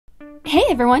Hey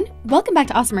everyone, welcome back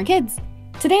to AWESMR Kids.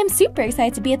 Today I'm super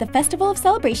excited to be at the Festival of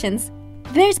Celebrations.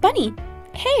 There's Bunny.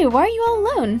 Hey, why are you all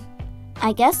alone?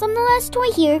 I guess I'm the last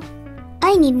toy here.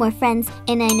 I need more friends,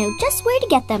 and I know just where to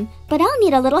get them, but I'll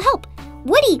need a little help.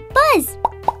 Woody, Buzz!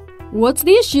 What's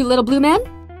the issue, little blue man?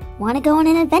 Want to go on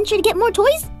an adventure to get more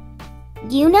toys?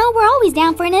 You know we're always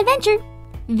down for an adventure.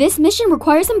 This mission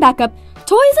requires some backup.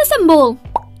 Toys assemble!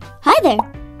 Hi there.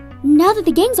 Now that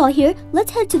the gang's all here,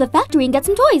 let's head to the factory and get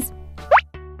some toys.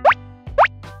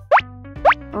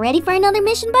 Ready for another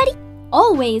mission, buddy?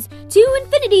 Always, to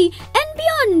infinity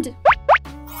and beyond!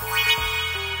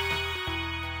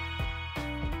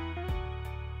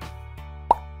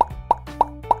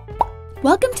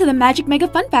 Welcome to the Magic Mega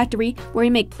Fun Factory, where we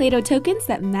make Play-Doh tokens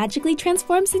that magically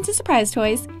transforms into surprise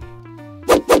toys.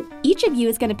 Each of you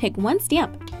is going to pick one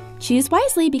stamp. Choose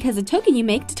wisely because the token you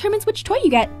make determines which toy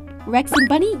you get. Rex and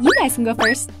Bunny, you guys can go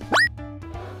first.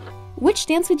 Which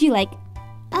stamps would you like?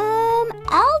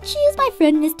 I'll choose my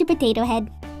friend Mr. Potato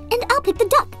Head. And I'll pick the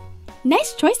duck.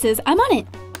 Nice choices, I'm on it.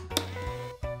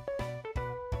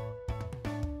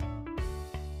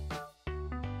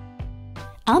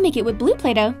 I'll make it with blue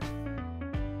Play-Doh.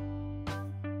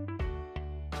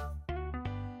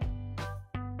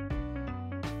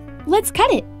 Let's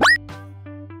cut it.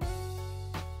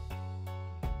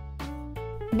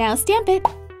 Now stamp it.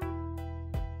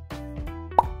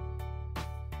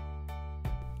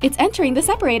 It's entering the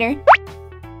separator.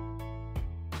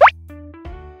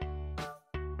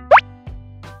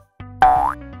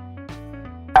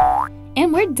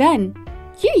 And we're done.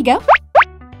 Here you go.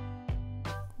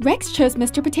 Rex chose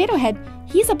Mr. Potato Head.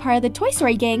 He's a part of the Toy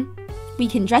Story gang. We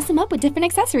can dress him up with different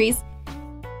accessories.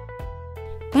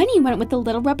 Bunny went with the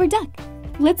little rubber duck.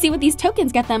 Let's see what these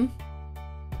tokens get them.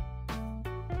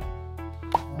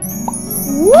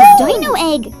 Woo! Dino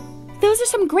egg! Those are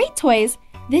some great toys.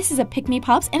 This is a Pick Me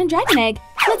Pops and a dragon egg.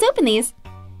 Let's open these.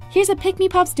 Here's a Pick Me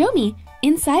Pops Domi.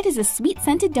 Inside is a sweet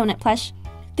scented donut plush.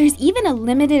 There's even a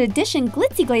limited edition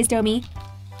glitzy glazed Domi.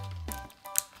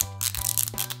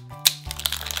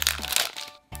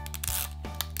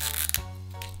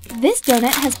 This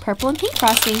donut has purple and pink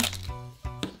frosting.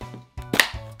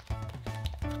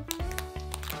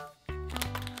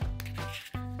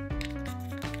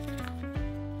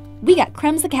 We got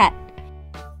Crumbs the cat.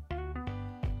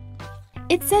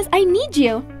 It says, "I need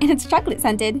you," and it's chocolate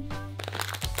scented.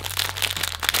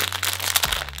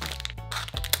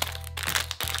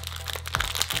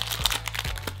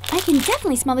 I can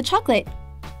definitely smell the chocolate.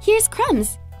 Here's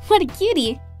Crumbs. What a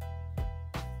cutie.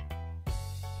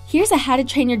 Here's a How to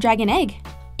Train Your Dragon egg.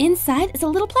 Inside is a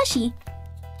little plushie.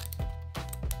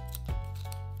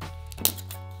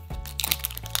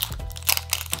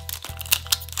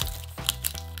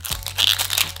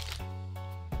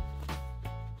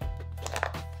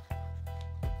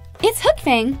 It's Hook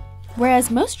Fang!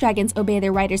 Whereas most dragons obey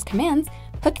their rider's commands,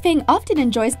 Hook Fang often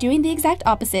enjoys doing the exact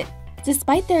opposite.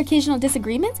 Despite their occasional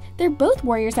disagreements, they're both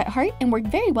warriors at heart and work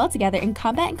very well together in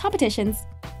combat and competitions.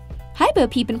 Hi, Bo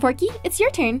Peep and Forky, it's your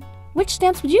turn. Which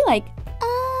stamps would you like?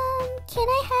 Can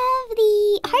I have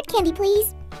the hard candy,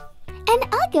 please? And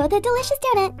I'll go with the delicious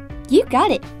donut. You got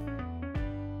it!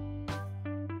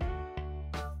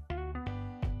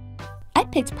 I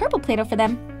picked purple Play-Doh for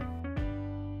them.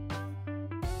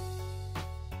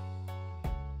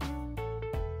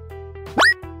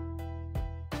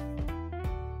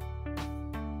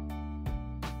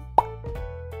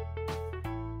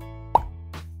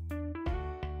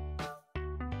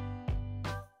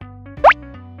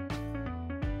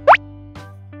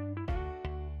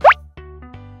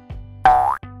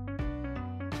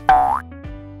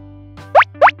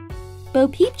 Bo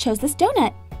Peep chose this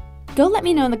donut. Go let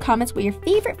me know in the comments what your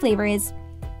favorite flavor is.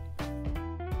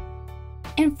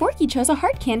 And Forky chose a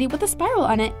hard candy with a spiral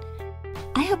on it.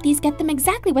 I hope these get them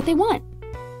exactly what they want.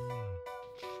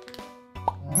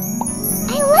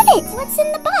 I love it! What's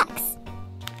in the box?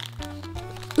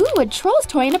 Ooh, a Trolls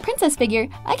toy and a princess figure.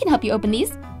 I can help you open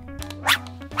these.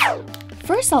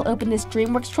 First, I'll open this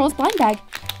DreamWorks Trolls blind bag.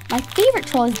 My favorite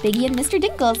troll is Biggie and Mr.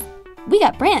 Dinkles. We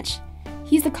got Branch.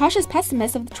 He's the cautious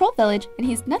pessimist of the troll village, and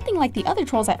he's nothing like the other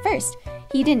trolls at first.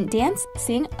 He didn't dance,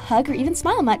 sing, hug, or even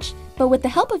smile much, but with the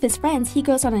help of his friends, he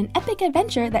goes on an epic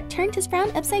adventure that turned his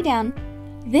frown upside down.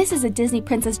 This is a Disney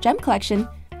Princess Gem collection.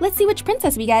 Let's see which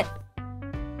princess we get.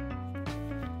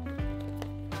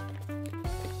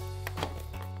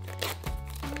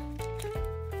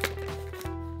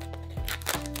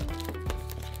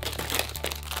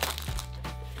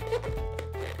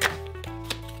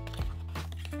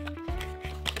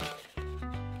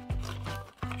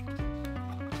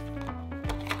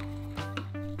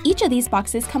 Each of these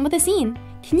boxes come with a scene.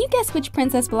 Can you guess which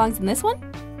princess belongs in this one?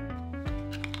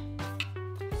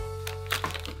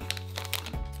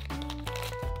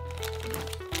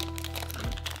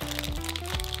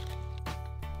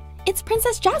 It's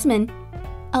Princess Jasmine.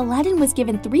 Aladdin was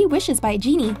given 3 wishes by a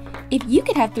genie. If you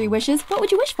could have 3 wishes, what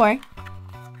would you wish for?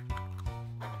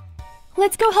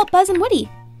 Let's go help Buzz and Woody.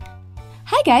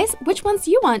 Hi guys, which ones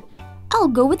do you want? I'll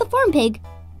go with the farm pig.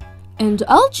 And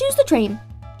I'll choose the train.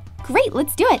 Great,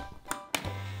 let's do it.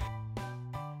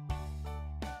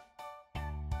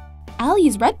 I'll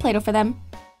use red Play-Doh for them.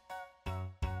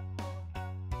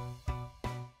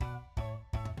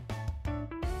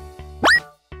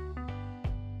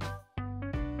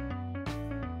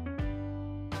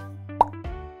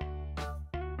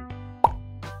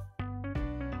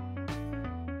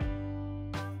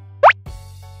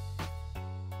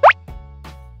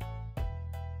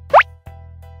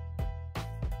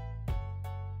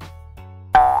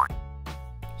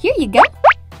 Here you go!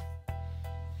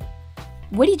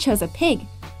 Woody chose a pig.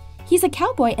 He's a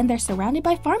cowboy and they're surrounded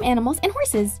by farm animals and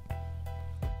horses.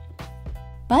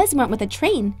 Buzz went with a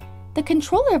train. The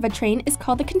controller of a train is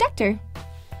called the conductor.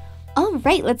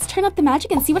 Alright, let's turn up the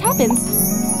magic and see what happens.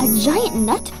 A giant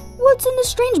nut? What's in this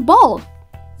strange ball?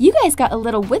 You guys got a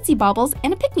little Woodsy Baubles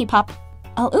and a Pick-Me-Pop.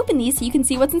 I'll open these so you can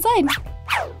see what's inside.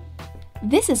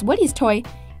 This is Woody's toy.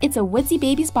 It's a Woodsy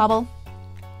Baby's Bauble.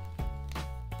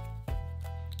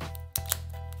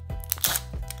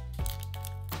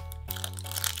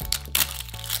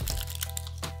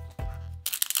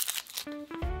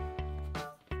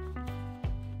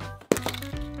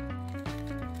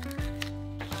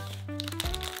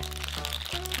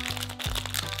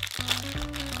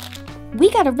 We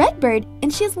got a red bird,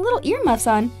 and she has little earmuffs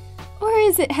on. Or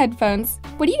is it headphones?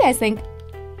 What do you guys think?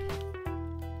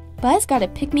 Buzz got a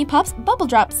Pick-Me-Pop's Bubble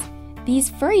Drops.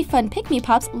 These furry fun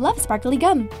Pick-Me-Pops love sparkly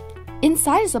gum.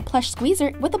 Inside is a plush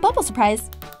squeezer with a bubble surprise.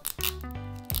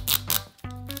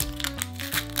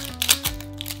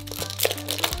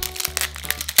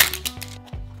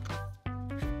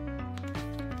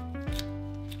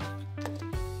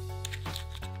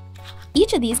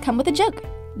 Each of these come with a joke.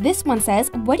 This one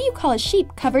says, what do you call a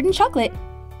sheep covered in chocolate?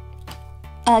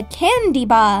 A candy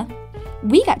bar.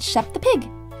 We got Chef the Pig.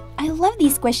 I love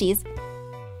these squishies.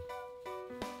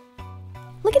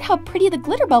 Look at how pretty the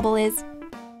glitter bubble is.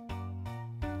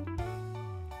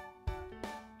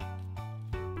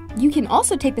 You can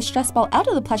also take the stress ball out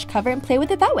of the plush cover and play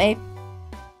with it that way.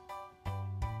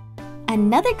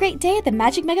 Another great day at the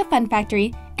Magic Mega Fun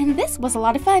Factory, and this was a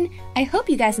lot of fun. I hope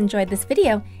you guys enjoyed this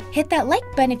video. Hit that like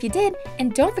button if you did,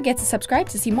 and don't forget to subscribe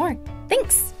to see more.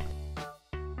 Thanks!